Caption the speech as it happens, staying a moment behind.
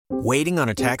Waiting on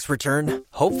a tax return?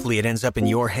 Hopefully it ends up in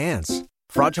your hands.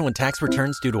 Fraudulent tax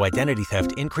returns due to identity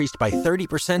theft increased by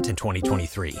 30% in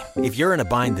 2023. If you're in a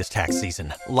bind this tax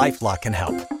season, LifeLock can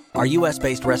help. Our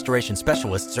U.S.-based restoration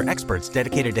specialists are experts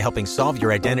dedicated to helping solve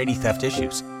your identity theft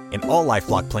issues. And all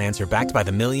LifeLock plans are backed by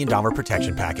the $1 Million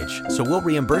Protection Package. So we'll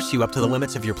reimburse you up to the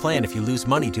limits of your plan if you lose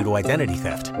money due to identity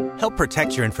theft. Help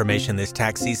protect your information this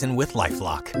tax season with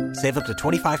LifeLock. Save up to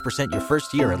 25% your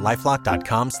first year at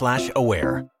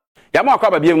LifeLock.com/aware. Yamoah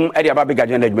kwa babiem edi aba big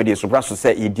agenda dwumedi so braso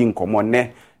se yedi nkomo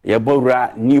ne ye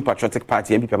bowura New Patriotic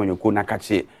Party NPP amanyoko na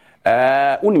kache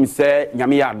unim se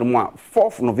nyame ya adom a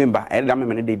 4th November eda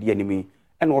memene de di animi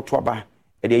ene oto aba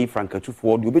edi yi franka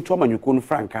tufo de obeto amanyoko no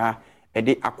franka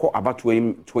edi akọ abato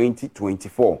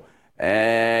 2024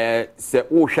 se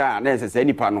wo hwa na se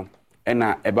nipa no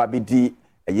ena eba bedi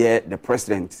ye the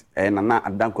president na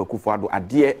Adanko Akufo-Addo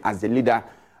ade as the leader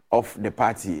of the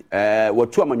party.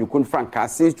 Watu amanyukun franka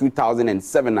since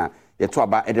 2007 yeto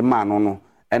aba edema no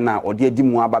na odi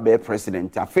edimu aba be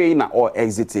president afei na all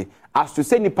exit as to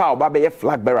say nipa oba be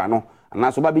flag bearer no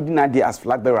na so ba be dina dey as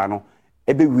flag bearer no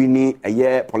ebe wini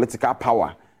eye political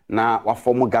power na wa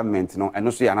form government no and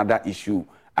also another issue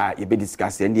you be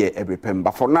discuss and every pem.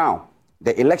 But for now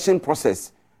the election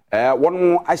process one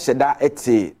more asheda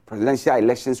ete presidential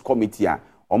elections committee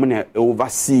omne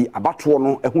oversee abato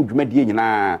no ehu dwumadie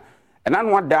nyina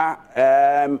enanu ada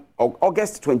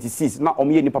August 26 na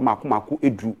omye nipa makomako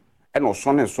edru ena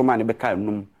oso ne so ma ne beka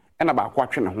num ena ba akwa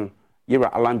twe ne ho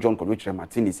yera Alan John Konwechre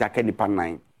Martinez aka nipa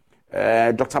 9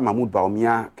 Dr. Mahmoud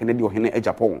Baumia Kennedy Ohene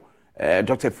Ejapon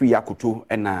Dr. Free Yakuto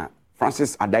ena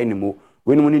Francis Adainimo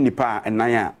wenu ni nipa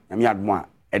enan a nyame admo a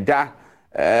eda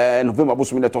November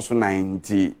boso me to so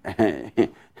 90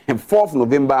 4th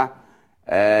November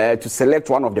to select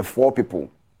one of the 4 people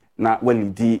na will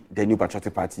lead the New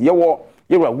Patriotic Party. Yewa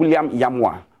William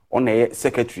Yamoah on a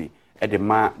secretary at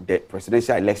the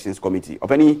Presidential Elections Committee.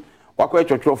 Openi wakwa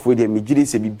chotro for the mijiri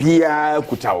se bibia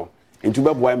kutao. Ntu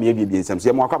beboa me bibia nsam. Se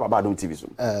Yamoah kwa baba Adom TV so.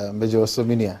 Mejo so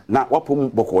minia. Na wapom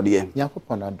bokode.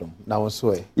 Yakopon Adom. Na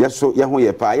wonso e. Yeso ye ho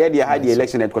ye pa. Ye de ha the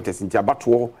election headquarters nti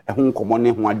abato ho nkomo ne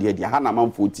ho ade de ha na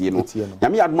manfo tie no.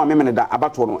 Nyame adoma memene da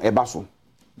abato no eba so.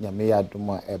 Nyame ya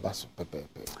adoma eba so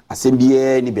pepepe.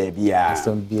 Asembie ni baabia.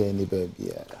 Asembie ni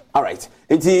baabia. All right.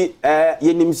 Enti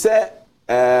yenim se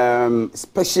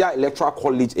special electoral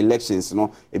college elections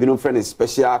no ebi no friend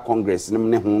special congress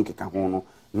ne ho nkeka ho no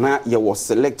na ye was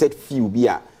selected few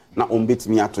bia na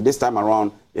ombetimi ato this time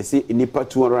around you see nipa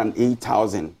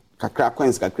 208,000 kakra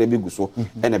coins kakra bi guso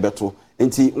ene beto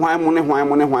enti hwan mo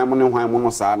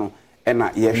no saa no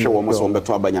ena ye hwe wo mo so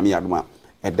beto abanyame yadoma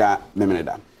eda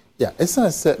memeneda. Yeah,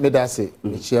 esan se medase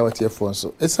mechia watiefo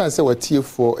nso esan se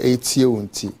watiefo etie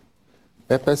wonti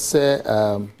pepe se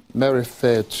may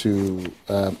refer to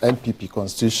NPP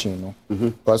constitution no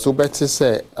because so better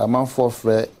say amanfo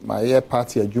frɛ my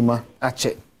party adwuma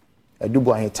ache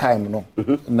adubo ahe time no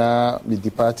na me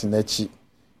the party na chi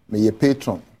me ye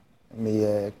patron me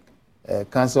ye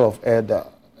council of elder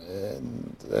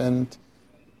and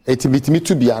it me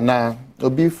to be ana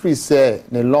obi free say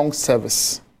ne long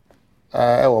service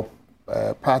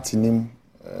party nim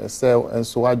say and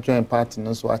so I join party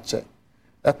no so ache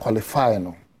qualify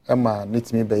no Emma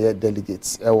need me be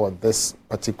delegates or this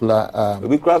particular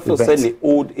we craft for say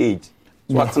old age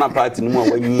so what's not party no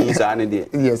when you say any day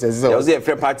yes there was a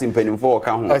fair party in penny for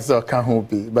can ho so can ho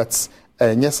be but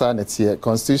yes and it's here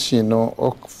constitution no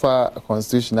offer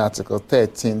constitution article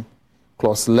 13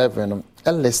 clause 11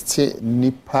 list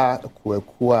nipa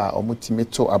kwaku a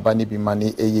omutimeto abani bi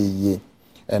mane eyeye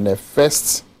and the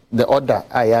first the order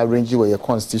I arrange with your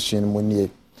constitution money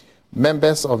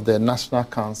members of the National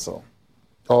Council,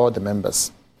 all the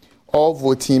members, all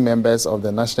voting members of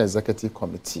the National Executive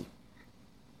Committee,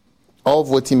 all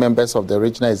voting members of the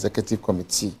Regional Executive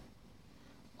Committee,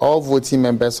 all voting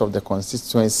members of the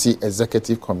Constituency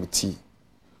Executive Committee,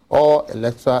 all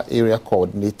electoral area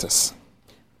coordinators,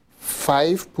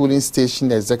 5 polling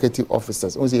station executive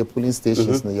officers. Only your polling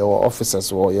stations, your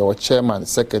officers, or your chairman,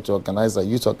 secretary, organizer,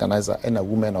 youth organizer, and a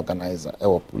women organizer,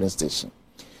 our polling station.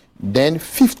 Then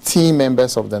 15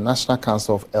 members of the National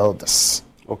Council of Elders.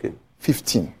 Okay.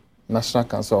 15 National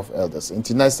Council of Elders.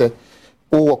 In I say,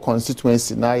 our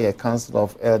constituency now a Council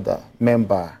of Elder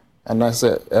member, and I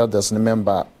say elders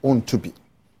member own to be,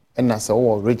 and I say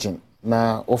our region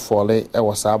now offer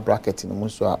was our bracket in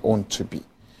Musa own to be.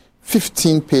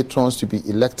 15 patrons to be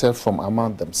elected from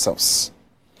among themselves.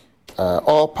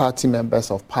 All party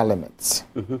members of parliament,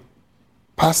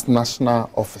 past national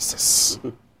officers,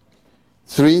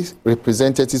 3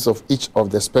 representatives of each of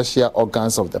the special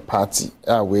organs of the party,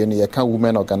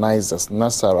 women organizers,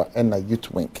 Nasara, and a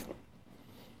youth wing.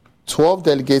 12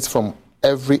 delegates from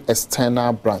every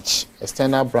external branch.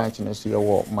 External branch in Australia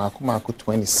were Marco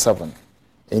 27.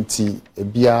 Enti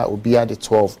Obia the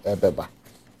 12 ebeba.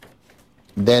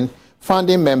 Then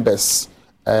founding members.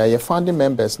 Your founding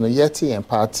members no yeti and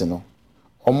party no.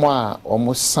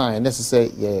 Almost sign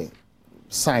necessary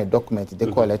sign document they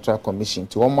call electoral commission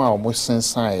to almost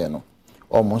sign no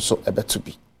almost so ebe to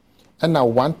be. And now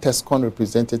one TESCON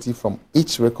representative from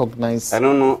each recognized. I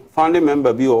don't know. Founding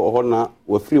member be or na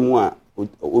we free more.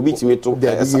 Obi timi to.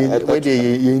 Where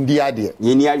the India dear.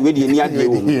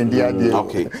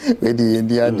 Okay. Where the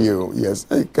India dear. Yes.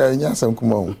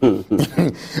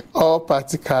 All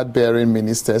party card bearing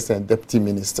ministers and deputy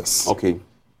ministers. Okay.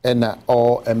 And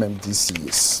all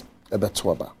MMDCs.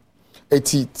 Ebetwaba.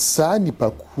 Eti sa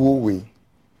nipa kuwe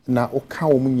na oka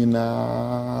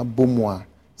omunyina bomwa.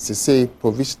 Say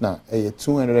provisional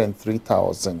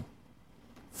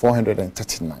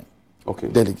 203,439. Okay.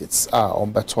 Delegates are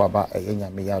on Batuaba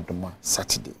Yamoah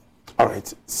Saturday. All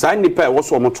right. Sign the pair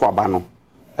was on Motuabano.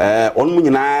 On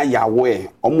Munina Yawe,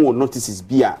 Omo notices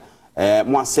beer,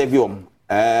 more sevium.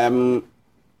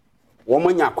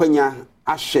 Woman Yaquenya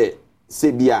Ashe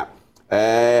Sebia,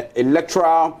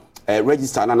 electoral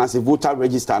register, and as a voter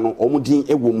register, no Omudin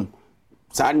Ewum,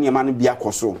 Sani Yaman Bia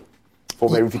Koso. For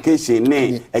verification,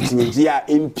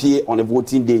 NPP on the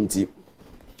voting day.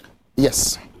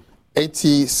 Yes.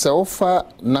 80 Selfa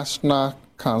National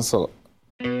Council.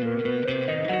 Don't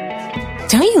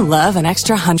you love an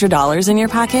extra $100 in your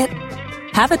pocket?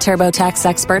 Have a TurboTax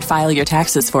expert file your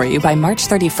taxes for you by March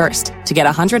 31st to get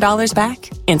 $100 back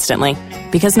instantly.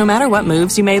 Because no matter what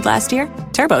moves you made last year,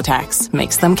 TurboTax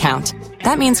makes them count.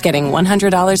 That means getting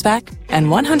 $100 back and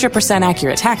 100%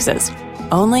 accurate taxes.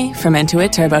 Only from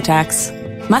Intuit TurboTax.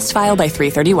 Must file by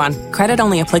 3/31. Credit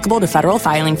only applicable to federal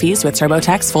filing fees with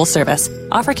TurboTax full service.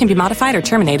 Offer can be modified or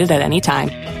terminated at any time.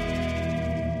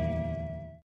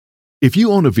 If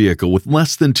you own a vehicle with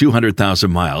less than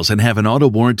 200,000 miles and have an auto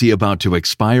warranty about to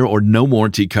expire or no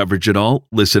warranty coverage at all,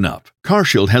 listen up.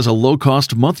 CarShield has a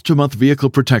low-cost month-to-month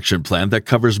vehicle protection plan that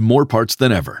covers more parts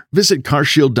than ever. Visit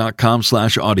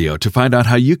carshield.com/audio to find out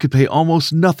how you could pay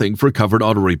almost nothing for covered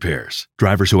auto repairs.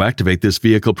 Drivers who activate this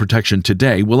vehicle protection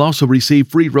today will also receive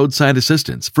free roadside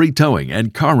assistance, free towing,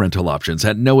 and car rental options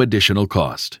at no additional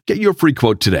cost. Get your free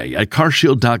quote today at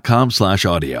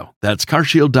carshield.com/audio. That's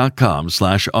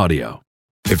carshield.com/audio.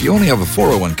 If you only have a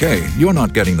 401k, you're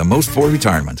not getting the most for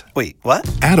retirement. Wait, what?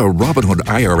 Add a Robinhood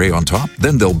IRA on top,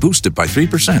 then they'll boost it by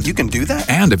 3%. You can do that?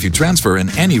 And if you transfer in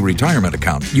any retirement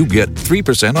account, you get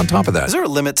 3% on top of that. Is there a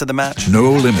limit to the match?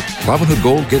 No limit. Robinhood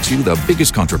Gold gets you the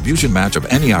biggest contribution match of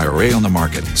any IRA on the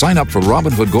market. Sign up for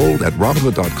Robinhood Gold at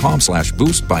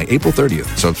Robinhood.com/boost by April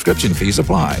 30th. Subscription fees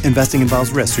apply. Investing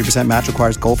involves risk. 3% match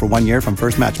requires gold for 1 year from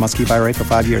first match. Must keep IRA for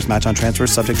 5 years. Match on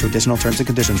transfers subject to additional terms and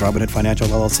conditions. Robinhood Financial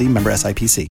LLC, member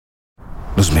SIPC.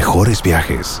 Los mejores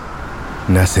viajes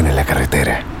nacen en la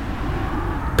carretera,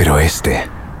 pero este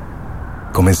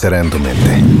comenzará en tu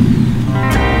mente.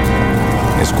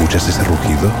 ¿Escuchas ese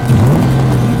rugido?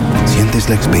 ¿Sientes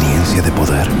la experiencia de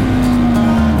poder?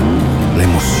 ¿La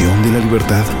emoción de la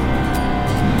libertad?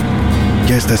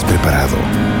 Ya estás preparado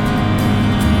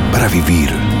para vivir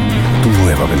tu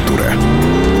nueva aventura.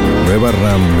 Nueva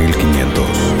Ram 1500.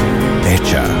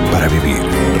 Hecha para vivir.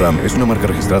 Ram es una marca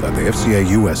registrada de FCA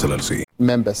US LLC.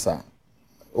 Members are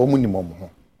minimum.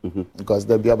 Because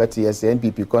there'll be about years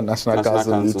NPP called National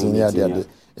Council meeting here.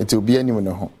 It will be any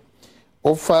one.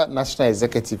 Offer National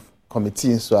Executive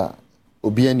Committee so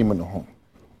will be any one.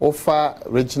 Offer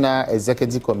Regional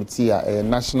Executive Committee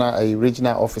national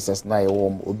regional officers na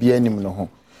will be any one.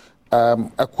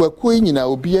 Akwaku nyina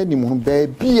obi anim ho ba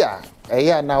bia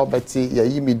eya na obeti ya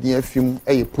yimedi afim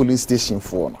polling station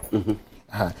for no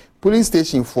polling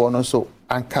station for no so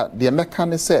anka the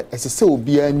mechanic say esese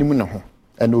obi anim no ho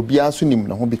and obi aso nim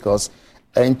no ho because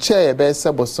enche be se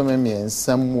bosome me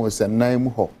ensam wo se nan mu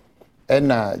ho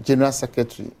na general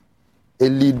secretary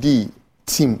LED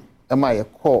team am I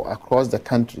call across the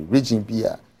country region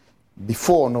bia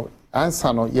before no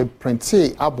answer no ye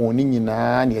printe aboni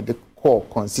nyina na ye core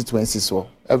constituencies so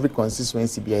every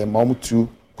constituency be a 2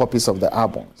 copies of the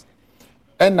albums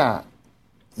and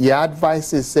your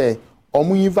advice say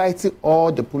invite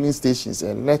all the polling stations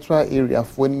and electoral area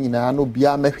for no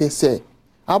bia mehwe say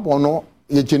abono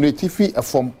ye generative fee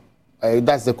from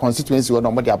that's the constituency or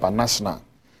normally about national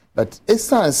but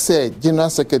esan say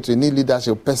general secretary ni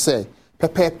leadership per se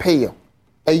pay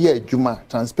adwuma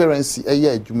transparency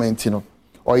adwuma ntino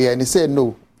or ye ni say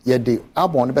no ye de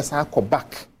abono be san go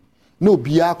back no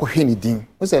bia ko hwe ni din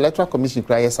we say electoral commission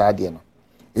cry yes ade no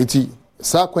eti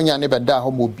sa kwanya ne beda ho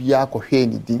mo bia ko hwe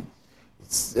ni din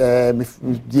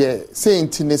saying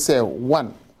to say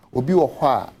one obi wo ho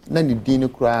a na ne din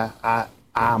kura a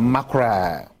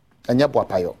makra anya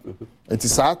boapayo it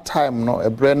is our time no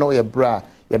ebre no ye bra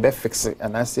ye be fix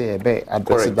and I say ye be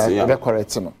address that ye be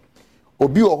correct no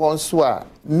obi wo ho nso a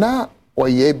na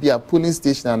oye bia polling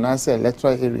station and answer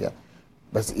electoral area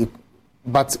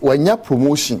but when your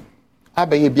promotion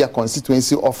abaye bia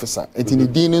constituency officer it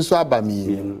in din nso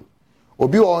abami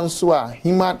obi wo nso a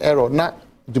human error na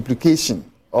duplication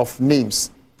of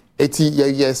names eti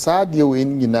ye saade we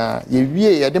nyina ye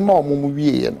wie ye de ma omum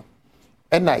wie ye no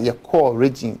ena ye call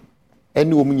region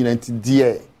ene omum nyina nti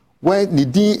die when ni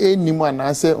din enim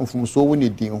anase mfumso wo ni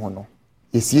din ho no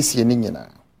esiesie ni nyina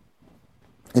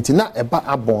enti na eba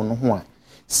abon no ho a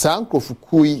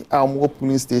sankrofukui amwo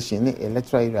polling station ni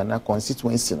electoral area na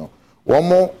constituency no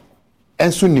womo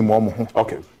enso nim womo ho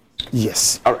okay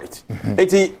yes all right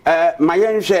eti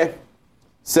mayenhwe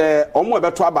se omo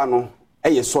ebeto aba no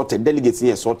eye sorted delegates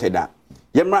ye sorted da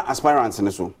yemra aspirants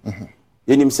ne so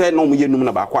yenim se no mo yenum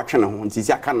na ba kwa twe ne ho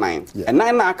ntisi aka 9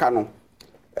 9 na aka no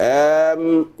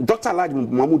Dr. Laj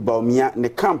Mahmoud Baumia ne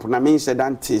camp na men said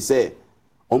ante say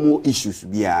omo issues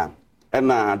bia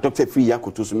na Dr. Free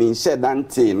Yakoto so men said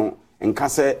ante no enka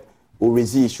say o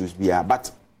raise issues bia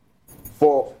but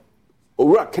for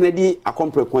Owura Kennedy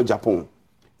akomprekwa Japan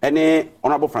ene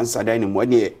honorable Francis Adai mo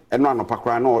ene eno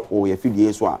anopakra na o ye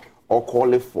fidie so a or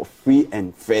call for free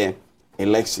and fair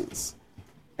elections.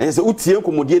 And so utie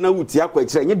komodie na utie akwa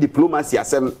kire nye diplomacy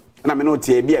asem na me no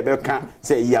tie bia be ka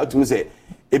say ya to say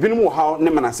ebinom how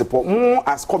ne manasepɔ mo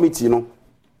as committee no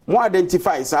mo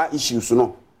identify sa issues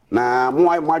no na mo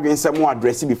adwen say mo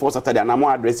address before Saturday na mo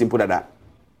address impo dada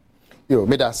yo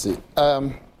me da say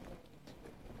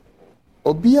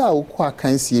obi a ukwa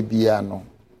kansie bia no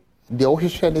de wo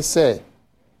hwehwɛ ne say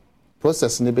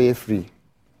process ne be free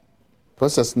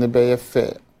process ne be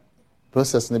fair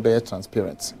process ne be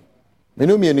transparent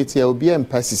menu community obi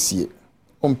empasisie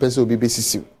ompese obi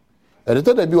besisiw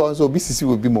ereto da bi won so obi sisi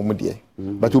obi momode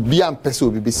but obi ampese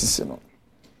obi besisi no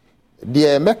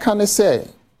the mechanic say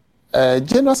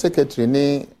general secretary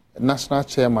ni national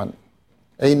chairman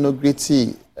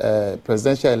inaugurate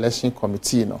presidential election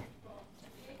committee no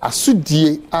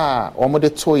asudie a omode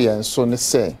to yen so ne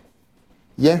say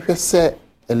yen hwese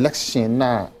election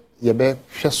na ye be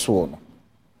hweso no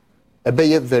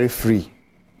ebe very free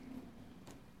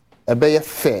ebe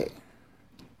fair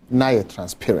na ye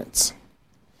transparent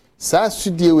sa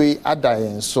asudie we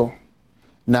adayen so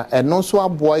na eno so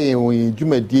aboa yen won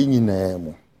dwumadie nyinaa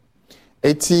mu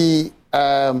eti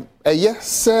eye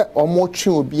se omo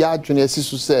twe obi adwene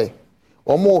asisu se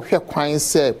omo hwe kwan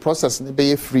se process ne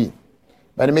be free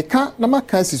but me ka na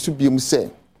maka asisu bi mu se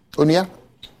onua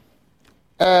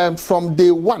from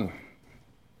day one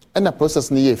and the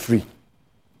process ne free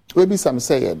we be some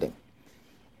say ye den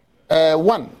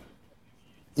one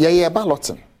ye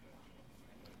balloting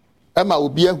ema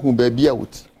obi ahu ba bia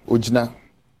wuti ogina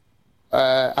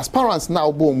aspirants na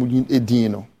obo mu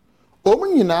edin no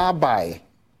nyina bae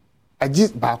agi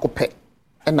ba ko pe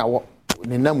na wo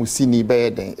ne namusi ni be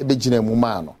den e be gina mu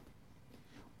ma no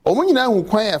nyina hu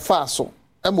kwan e fa so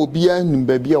ema obi ahu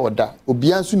ba bia oda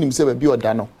obi anso nim se ba bia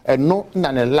oda no eno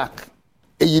na ne lack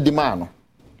eyidi ma no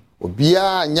obi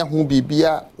anya hu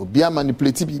bibia obi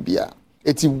manipulate bibia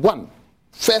eti one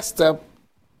first step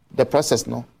the process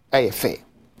no fair.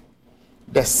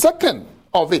 The second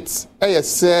of it,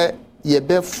 say ye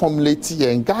be formulate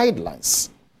ye guidelines.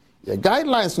 Ye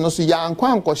guidelines no so ya ankwa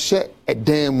anko hye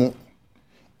eden mu.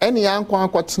 Ene ya ankwa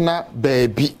anko tena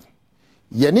baabi.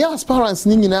 Ye ne aspirants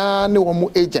ni nyina ne wo mu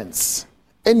agents.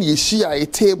 Ene ye share a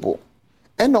table.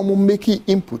 Ene wo make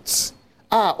inputs.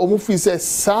 Omu fi say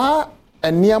sa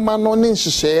eniama no ne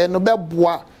nhyehyɛ no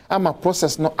beboa ama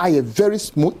process no aye very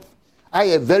smooth,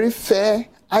 aye very fair,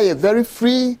 aye very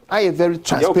free, aye very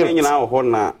transparent. You know ho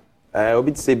na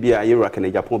obi tse bia Owura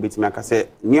Kennedy Japan obi timi aka say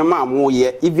niam amu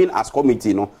ye even as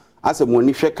committee no asem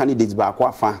woni hwe candidates ba ko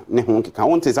afa ne ho keka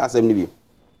won tse asem ne bi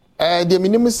the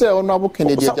minimum say Honorable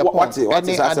Kennedy Japan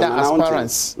any other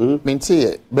aspirants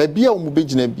mentie ba bia omu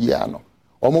begina bia no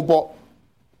omubo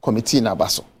committee na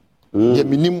baso the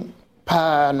minimum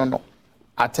pa no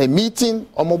at a meeting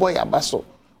omubo ya baso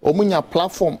omunya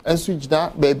platform ensu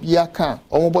gina ba bia ka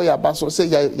omubo ya baso say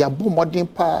ya bo modern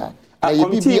pa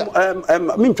committee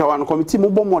mintwa wan committee mo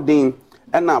bo modern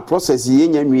na process ye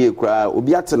nya nwie kra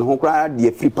obi atene ho kra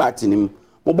de free party nim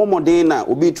mo bo modern na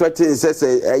obi threaten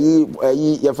say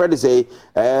ayi your friend say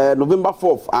November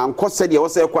 4th and cost said you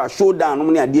say kwa showdown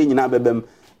no ne ade nyina bebem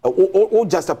o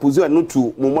just suppose no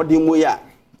to mo modern mo ya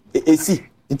esi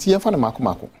enti yefa na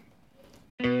mako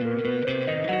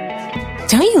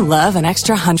Don't you love an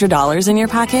extra $100 in your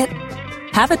pocket?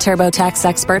 Have a TurboTax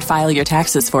expert file your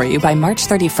taxes for you by March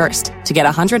 31st to get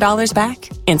 $100 back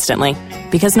instantly.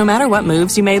 Because no matter what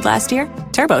moves you made last year,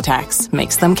 TurboTax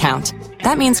makes them count.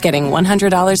 That means getting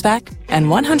 $100 back and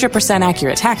 100%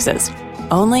 accurate taxes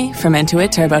only from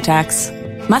Intuit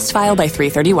TurboTax. Must file by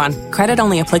 3/31. Credit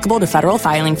only applicable to federal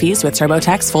filing fees with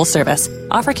TurboTax full service.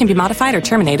 Offer can be modified or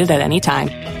terminated at any time.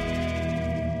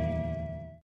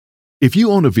 If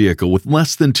you own a vehicle with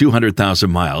less than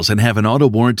 200,000 miles and have an auto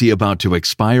warranty about to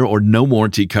expire or no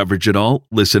warranty coverage at all,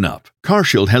 listen up.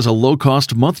 CarShield has a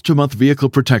low-cost month-to-month vehicle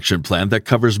protection plan that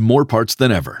covers more parts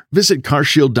than ever. Visit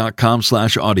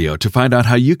carshield.com/audio to find out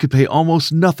how you could pay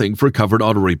almost nothing for covered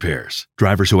auto repairs.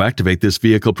 Drivers who activate this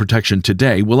vehicle protection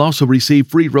today will also receive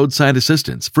free roadside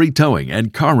assistance, free towing,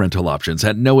 and car rental options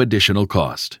at no additional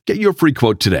cost. Get your free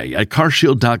quote today at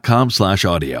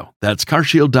carshield.com/audio. That's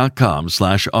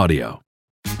carshield.com/audio.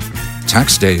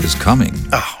 Tax day is coming.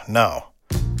 Oh, no.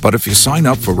 But if you sign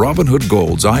up for Robinhood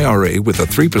Gold's IRA with a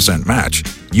 3% match,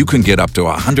 you can get up to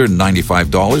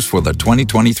 $195 for the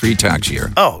 2023 tax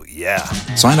year. Oh, yeah.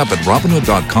 Sign up at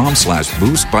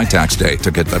Robinhood.com/boost by tax day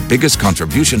to get the biggest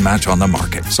contribution match on the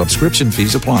market. Subscription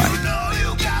fees apply.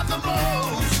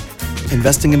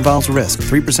 Investing involves risk.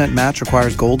 3% match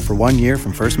requires gold for 1 year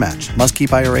from first match. Must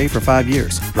keep IRA for 5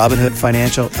 years. Robinhood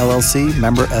Financial LLC,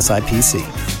 member SIPC.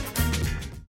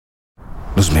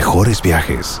 Los mejores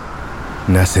viajes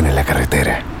nacen en la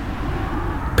carretera,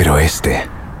 pero este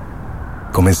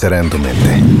comenzará en tu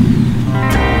mente.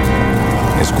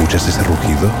 ¿Escuchas ese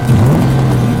rugido?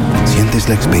 ¿Sientes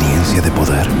la experiencia de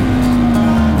poder?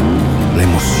 ¿La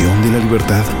emoción de la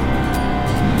libertad?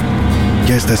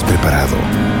 Ya estás preparado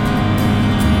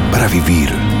para vivir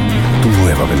tu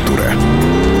nueva aventura.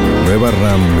 Nueva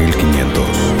Ram 1500,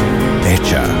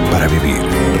 hecha para vivir.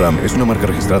 Ram es una marca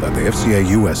registrada de FCA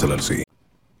US LLC.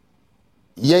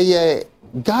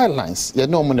 Guidelines,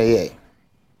 no money.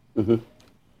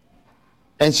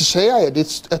 And she say, I did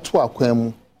a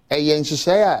 12 and she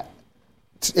say, a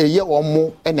year or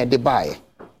more and a debye.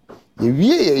 You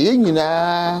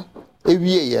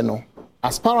know,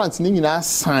 as parents, Nina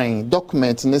sign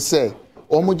document and they say,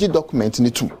 Omoji document in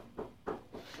the two.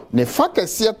 Ne faka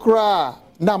siya kra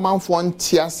na manfo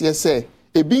ntiase say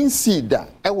e bin sida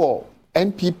ewo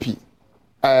NPP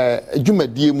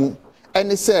dwumadie mu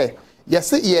ene say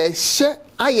yese ye hye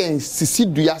ayen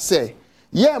sisidua say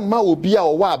ye ma obi a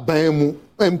wo aban mu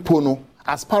empo no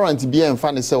as parent bi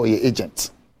emfa ne say o ye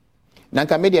agent na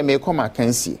nka media me come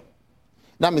akansie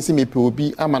na me se me pe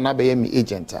obi ama na be ye me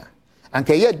agent a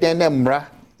anka ye den na mra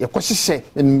ye kwohyehyɛ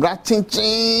mra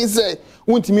chinchin say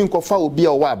wontimi nkofa obi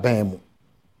a wo aban mu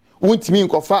wontimi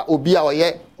nkofa obi a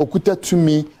oye okuta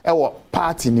tumi ewo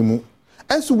party ni mu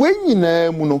enso we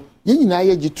nyina mu no ye nyina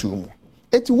ye gitu mu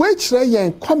eti we kire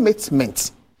ye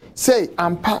commitment say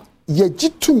ampa ye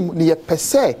gitu ne ye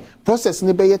pese process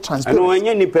ne be ye transparent ano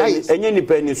enye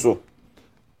nipa ni so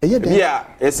bia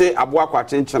ese aboa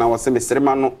kwakyenkyena wo se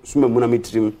mesrema no suma mu na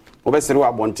metrim wo be sere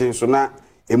wa bonten so na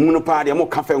emu no pa de mo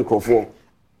kafe nkrofo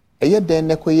eye den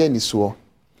ne koye ni so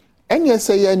enye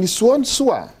se ye ni so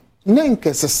so a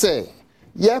nenkese se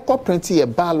ye ko print ye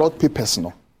ballot papers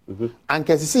no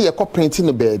ankese se ye ko print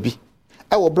no baabi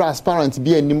e wo transparent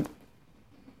bi anim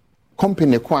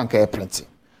company ko anka ye print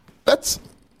but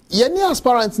ye ni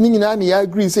transparent ni nyina na ye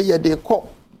agree say ye dey call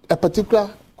a particular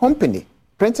company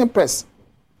printing press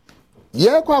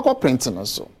ye ko print no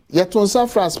so ye to nsa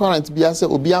transparent bi ase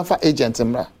obi anfa agent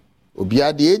mra obi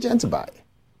a the agent buy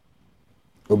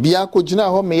obi a ko gina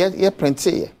ho me ye print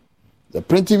ye the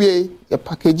print we ye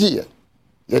package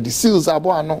ye the seals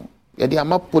abo ano ye the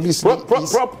ama police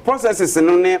processes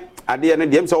no ne ade ne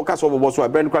dem se wo kaso bobo so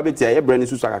brand kwa betia ye brand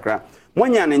susu akakra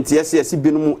monya ne ntiese ye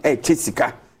binum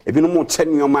chesika ebinum che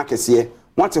nyoma kese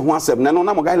wate ho asem na no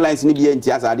na mo guidelines ni bi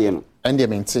ntia sa ade no ende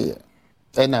mentie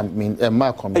ena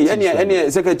ma committee ene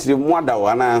secretary mwada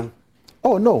wana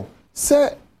oh no say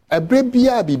ebre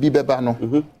bia bibi beba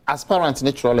no aspirant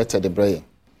natural letter de brain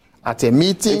at a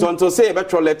meeting it want to say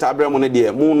electoral letter abramo ne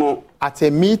de mu no at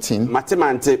a meeting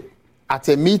matemante at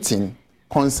a meeting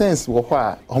consensus wo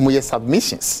kwa homoye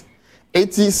submissions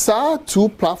it is two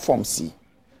platforms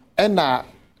and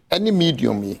any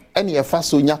medium any efa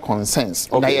so nya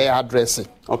consensus na ye address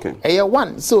okay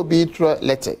one so be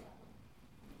letter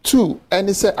two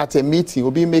any say at a meeting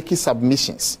will be making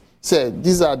submissions say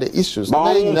these are the issues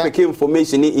now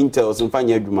information in intel so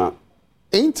fanya adwuma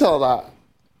intel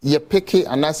ye pick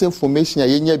and as information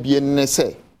ye nya bi ne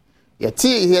say ye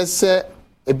ti here say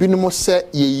ebinum say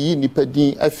ye yi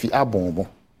nipadin afi abonbo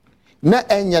na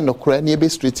enya no kora na be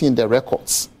straight in the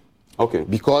records okay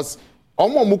because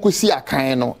omo mukusi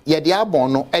akan no ye de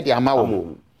abon no e de ama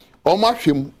wo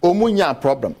omahwem omunya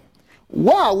problem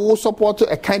wa wo support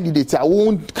a candidate a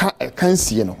won kan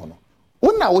sie no hono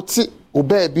wona wote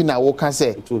oba bi na wo kan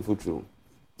say true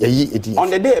yayi edi on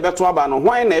the day ebeto aba no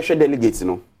why na ehwe delegates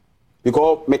no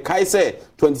because me kai say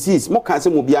 26 mo kan say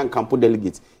mo bia campo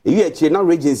delegates eyi echi na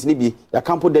regions ni bi ya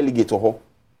campo delegate ho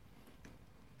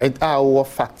it our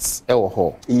facts e wo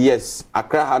ho yes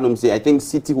Accra Hanum say I think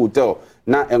City Hotel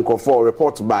na enkrofo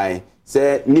report by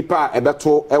say nipa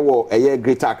ebeto ewo eye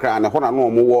Greater Accra na hona no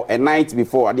mo wo a night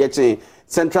before ade echi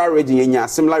Central region yenya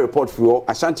similar report for you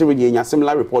Ashanti region yenya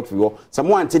similar report for you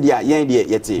some ante dia yen de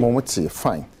yete mo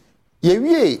fine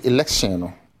ye election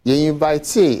no ye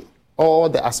invite all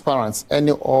the aspirants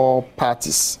any all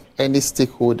parties any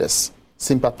stakeholders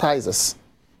sympathizers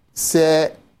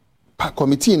say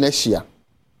committee next year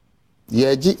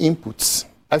ye gi inputs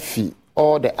afi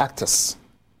all the actors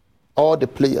all the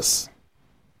players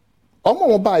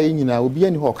omo ba ye nyina obi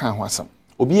ani ho kan ho asam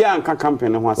obi anka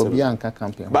campaign ho asam obi anka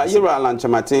campaign ba yira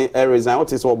lanchamate resign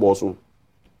what is oboso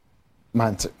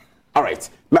mante all right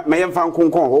me yemfa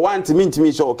nkonkon ho wanti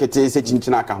mintimi sho okete se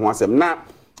chinchina aka ho asam na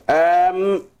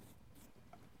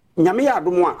nyame ya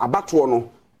adom a abato no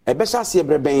ebehya se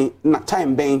ebreben na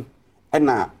time ben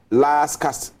na last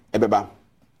cast ebeba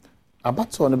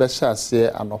abato no behya se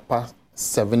anopa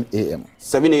 7 am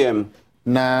 7 am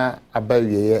na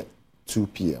abawie 2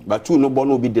 pm but two no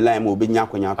bono obi the line obi nya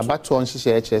akonya abato on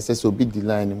hye se obi the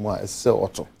line mu a se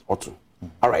oto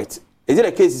all right is it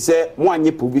a case say mo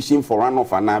anye provision for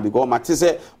runoff na because mate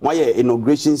say mo ye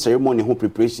inauguration ceremony ho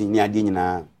preparation ni ade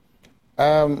nyina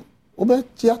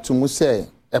obetia to mu say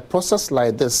a process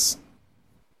like this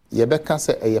ye beka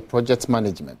say a project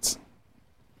management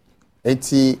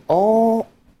enti all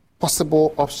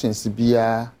possible options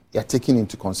bia you taken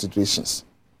into considerations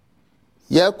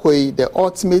the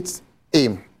ultimate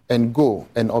aim and goal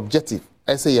and objective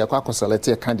I say you are select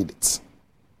a candidate.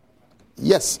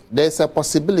 Yes, there is a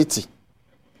possibility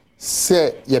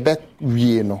say you bet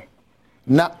we no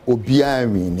na obia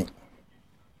wini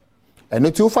and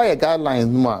no too far guidelines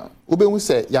ma ube we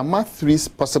say you have 3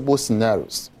 possible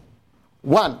scenarios.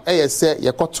 One say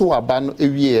you got to aba no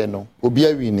ewie no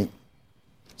obia wini,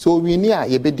 so wini a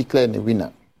you be declare the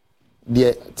winner.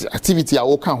 The activity a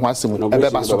woka ho asem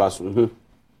ebeba so.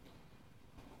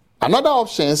 Another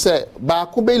option say ba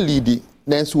ko be lead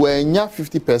nanso wanya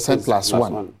 50% plus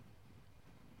 1.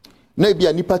 Na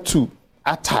bia nipa 2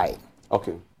 atai.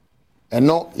 Okay. And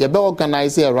no you be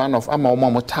organize a run of ama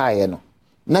omo tie no.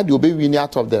 Na the obe win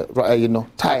out of the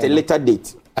tie at a later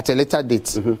date. At a later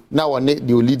date. Now on the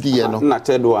lead here no. Na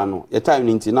third one no. Your time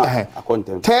ninti na a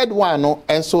content. Third one no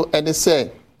and so and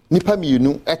say nipa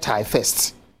mienu a tie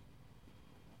first.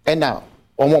 And now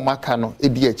omo maka no e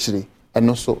di akire and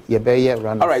also ye be ye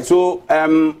run. All right, so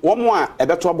one more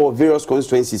about various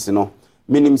constituencies no.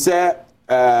 Meaning say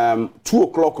 2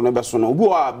 o'clock no be so no.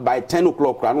 Obi by 10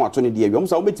 o'clock no ato ne die wi.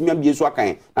 Omsa obetimi am bie so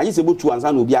akan. Na je se bo 2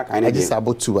 ansa na obi akan na je se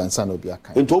abo 2 ansa na obi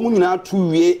akan. Ento omu nyina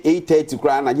 2 wie 8:30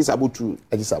 kra na je se abo 2.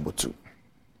 Je se abo 2.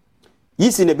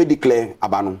 Yisi ne be declare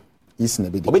aba no. Yisi ne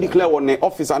be declare. Obi declare won ne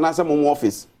office anasa mo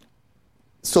office.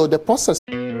 So the process.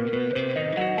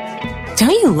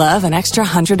 Don't you love an extra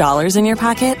 $100 in your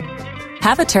pocket?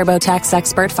 Have a TurboTax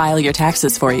expert file your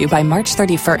taxes for you by March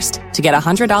 31st to get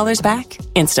 $100 back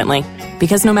instantly.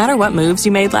 Because no matter what moves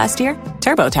you made last year,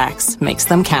 TurboTax makes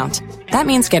them count. That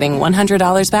means getting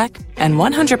 $100 back and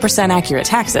 100% accurate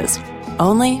taxes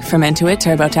only from Intuit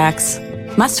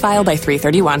TurboTax. Must file by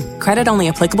 3/31. Credit only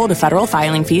applicable to federal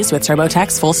filing fees with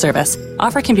TurboTax full service.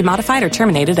 Offer can be modified or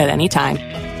terminated at any time.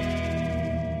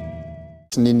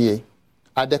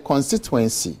 At the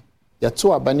constituency, ya to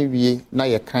abani wie na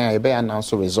ye kan be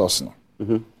announce results no.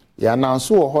 Ya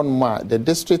announce wo hon the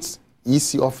district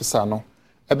EC officer no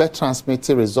e be transmit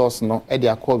results no e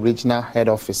dey call regional head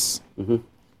office.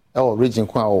 Or region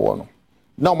kwa wo no.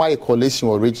 Now my coalition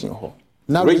or region ho.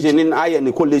 Now region in I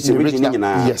and coalition region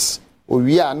nyina. Yes.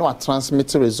 We are no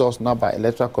transmit results now by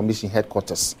electoral commission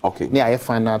headquarters. Okay. Near I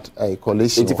find out a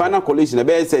coalition. The final coalition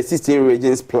about 16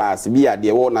 regions plus be at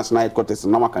the national headquarters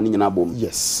na maka nyina bom.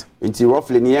 Yes. Until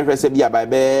roughly near hwese be by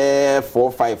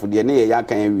 4-5 for the near ya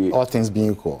kan wi. All things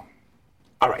being equal.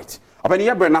 All right. Opani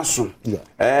ya brena so.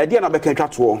 Yeah. Dia na be kan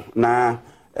twato na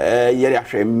yere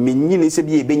ahwe menyini se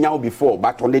bi nya before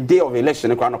but on the day of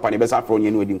election kwa no pa ne be sa fro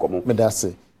nyene odi nkomo. Me da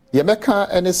se. Ye meka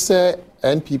ene se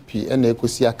NPP ene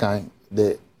ekosi akan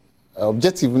the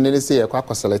objective ne say ye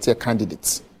kwa select a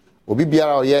candidate. Obi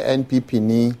biara o ye NPP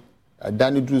ni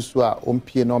danidru so a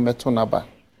ompie na ometo naba.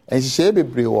 Enhihye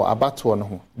bebre wo abato no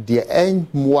ho. De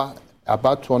enmoa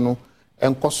abato no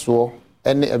enkoso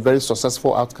ene a very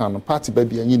successful outcome. Party ba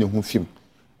bia nyi ne ho film.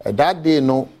 That day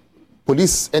no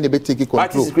police and they take control.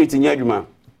 Party security in Yaduma.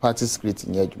 Party security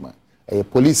in Yaduma.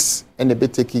 Police and they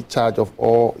take charge of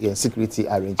all security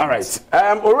arrangements. All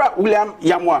right. Ora William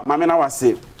Yamoah, Mamena was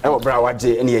say,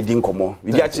 Brawaje, and ye didn't come on.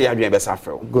 We actually have your best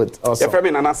afro. Good. Awesome. If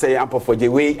I'm not say ample for the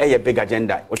way a big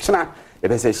agenda. What's not the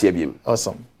best shabium?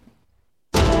 Awesome.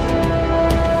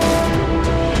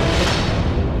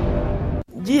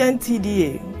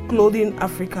 GNTDA, Clothing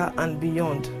Africa and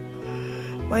Beyond.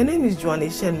 My name is Joanne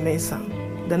Shen Mensah,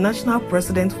 the National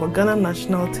President for Ghana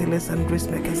National Tailors and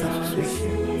Dressmakers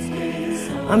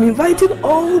Association. I'm inviting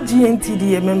all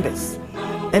GNTDA members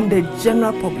and the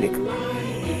general public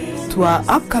to our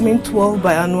upcoming 12th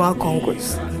biannual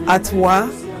Congress at WA,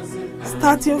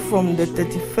 starting from the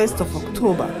 31st of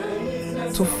October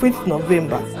to 5th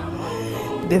November.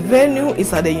 The venue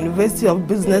is at the University of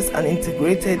Business and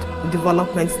Integrated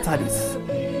Development Studies,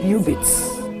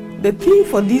 UBITS. The theme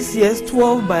for this year's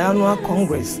 12th biannual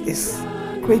Congress is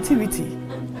Creativity,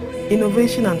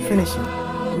 Innovation and Finishing,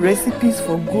 Recipes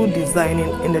for Good Designing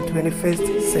in the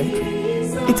 21st Century.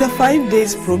 It's a 5-day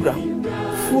program,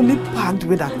 fully packed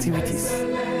with activities.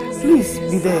 Please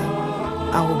be there.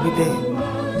 I will be there.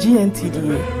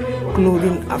 GNTDA,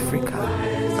 Clothing Africa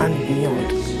and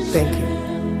Beyond. Thank you.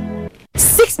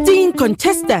 16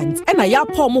 contestants and a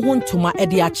yapomo huntuma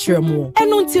edi achiremo.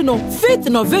 Enontino 5th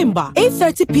November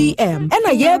 8:30 p.m. and a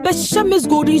yebe Shamis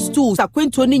Golden Stools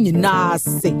akwentoni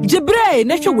nyinase. Jebre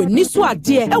nesho we nisu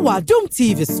adie ewa Adom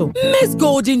TV so. Miss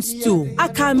Golden Stool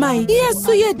akamai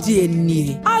yeso ye die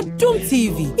nie. Adom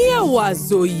TV ye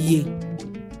wazoye.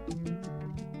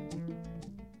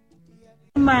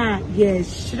 Ma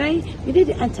yes, right. We did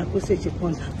the anti-postage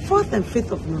upon 4th and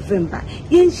 5th of November.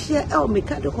 Yen share our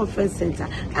Mikado Conference Center.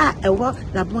 Ewa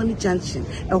Laboni Junction.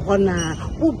 Ewa na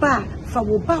uba fa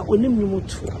uba onim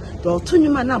numutu. Do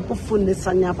tunyuma na bofun ne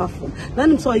sanya bafun.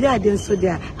 Nanim so ya den so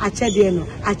dia achede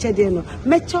no.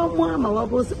 Mecha mo ama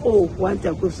wabos oh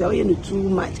wanta go say you too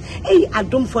much. Hey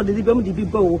Adom for the libem di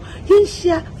bibo. Yen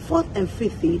share 4th and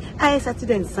 5th.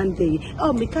 Saturday and Sunday.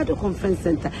 Oh Mikado Conference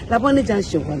Center. Laboni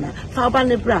Junction wana. Fa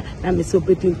nebra na me so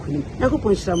betin kunim na ko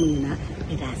ponhira mu nyina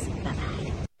edase bye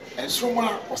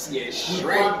ensoma ose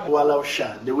shred wala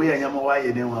sha the way Yamoah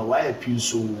ye den wa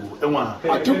pinso enwa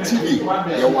Adom TV ye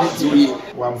wa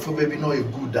zuri wa mfo baby no e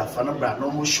good afa no bra no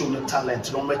mo show no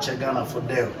talent no me che Ghana for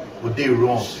there o dey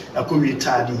wrong akowi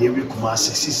tade ye wi kuma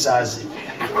 60,000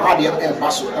 akwade e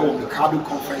baso e wo Mikado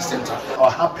Conference Center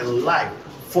or happen live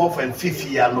 4th and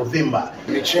 5th year November.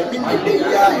 The chairman the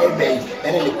day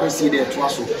and the president to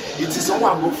us. It is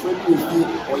someone go friend you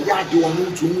or ya do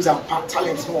on to use and pack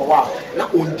talents no wow. Now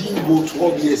on go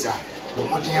 12 years. The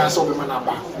money has all the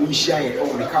man we share on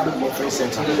the Mikado Conference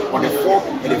Center on the 4th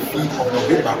and the 5th of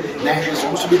November. Now it's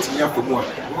also been here for more.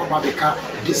 About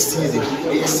this season,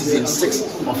 season 6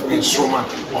 of Enstroma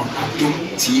on Adom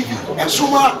TV.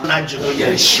 Enstroma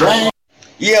Nigeria Shrine.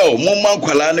 Yo, mumma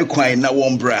nkwala ne kwan na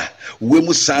wombra. We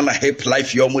mu sana hip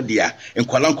life yo mudia.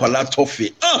 Nkwala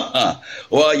toffee.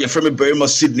 Well, you're from a very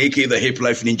much Sydney, the hip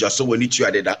life ninja. So when you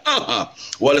added that.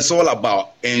 Well, it's all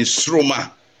about Enstroma.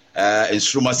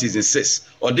 Enstroma season 6.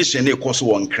 Audition ne course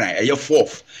one cry. A year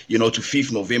 4th, to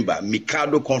 5th November.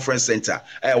 Mikado Conference Center.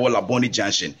 Wala Boni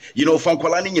Junction.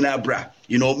 Fankwala ni nyina bra.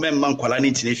 Men kwala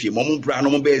ni tinefi. Momu bra no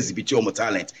mo be exhibit your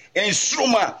talent.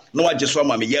 Enstroma no ajeswa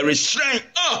ma me yere shrine.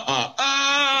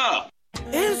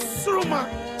 Enstroma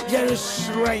yere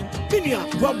shrine. Binia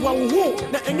wabwa wo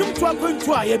na enyum to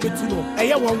akwantu a ye betu no.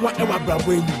 Eye wanwa e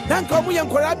wabrabo enu. Na nka omu ye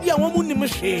nkwara bia wo mu nim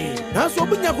hwe. Na so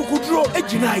obunya kokuduro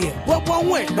egina ye. Wabwa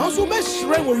wo na so be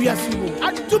shrine wo wiase no.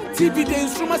 Adom TV the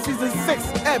Enstroma season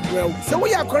 6 April. So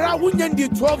we akwara wo nya ndi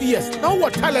 12 years. Na wo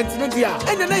talent no dia.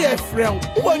 Ene na ye frel.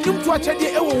 Wo nyum to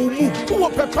achede e wo mu. Wo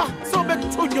pepa so be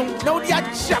to nyum. Na wo dia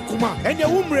chakuma. Ene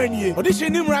wo mranie.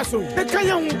 Audition ni mraso. De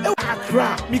kanya wo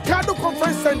Accra Mikado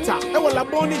Conference Center e wo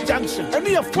Laboni Junction. And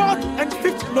the 4th and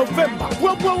 5th November.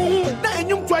 Na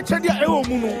enyum to achede e wo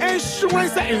mu no.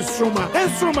 Ensurance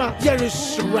Enstroma yere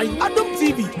shrine. Adom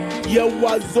TV ye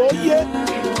wazoye.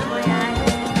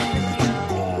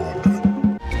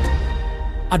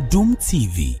 Adom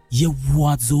TV ye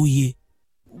wazoye.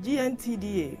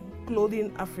 GNTDA,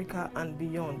 Clothing Africa and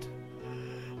Beyond.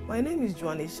 My name is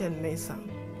Joanne Shen Mensah,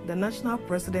 the National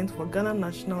President for Ghana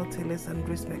National Tailors and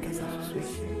Dressmakers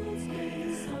Association.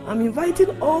 I'm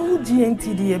inviting all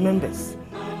GNTDA members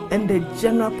and the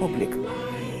general public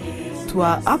to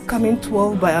our upcoming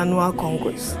 12th biannual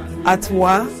Congress at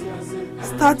WA,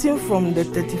 starting from the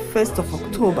 31st of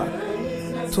October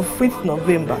to 5th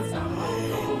November.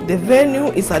 The venue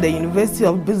is at the University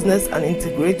of Business and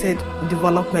Integrated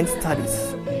Development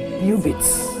Studies,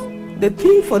 UBITS. The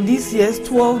theme for this year's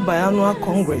 12th biannual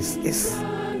Congress is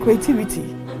creativity,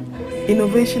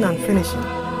 innovation and finishing,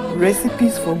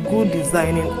 recipes for good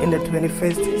designing in the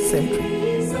 21st century.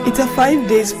 It's a 5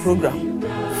 days program,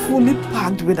 fully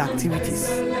packed with activities.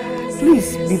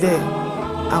 Please be there.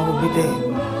 I will be there.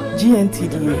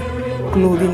 GNTDA, Clothing